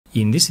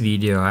In this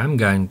video, I'm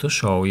going to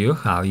show you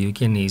how you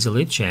can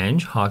easily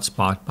change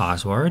hotspot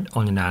password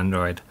on an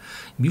Android.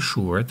 Be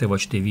sure to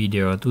watch the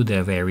video to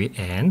the very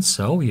end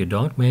so you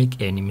don't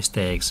make any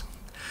mistakes.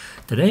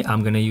 Today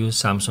I'm gonna use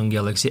Samsung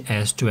Galaxy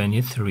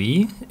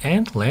S23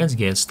 and let's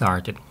get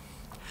started.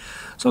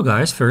 So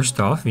guys, first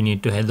off we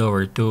need to head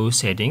over to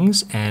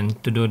settings,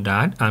 and to do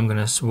that I'm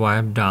gonna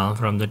swipe down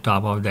from the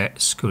top of the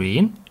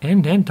screen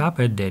and then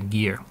tap at that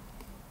gear.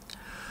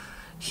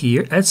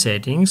 Here at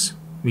settings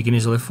we can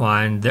easily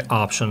find the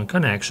option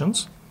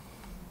connections.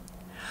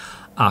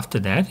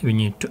 After that we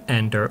need to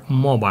enter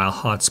mobile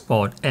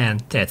hotspot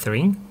and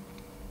tethering.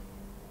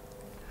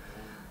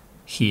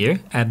 Here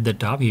at the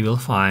top you will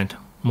find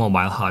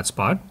mobile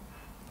hotspot,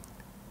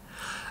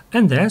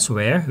 and that's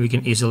where we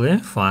can easily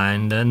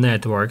find the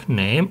network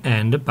name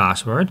and the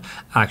password.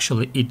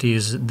 Actually it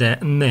is the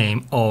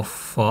name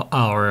of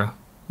our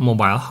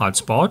mobile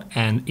hotspot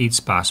and its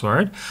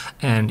password,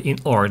 and in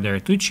order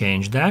to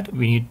change that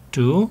we need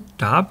to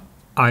tap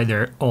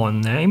either on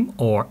name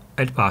or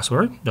add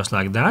password, just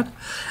like that,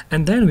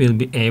 and then we'll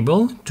be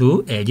able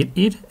to edit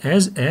it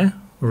as a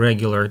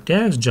regular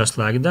text, just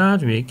like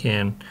that. We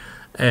can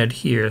add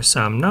here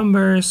some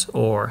numbers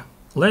or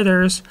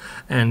letters,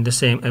 and the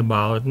same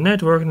about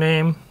network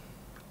name.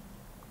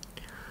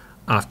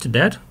 After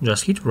that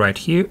just hit right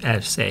here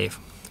and save.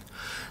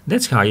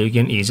 That's how you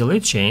can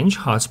easily change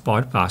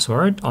hotspot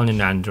password on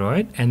an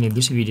Android, and if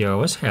this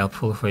video was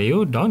helpful for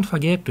you, don't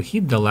forget to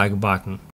hit the like button.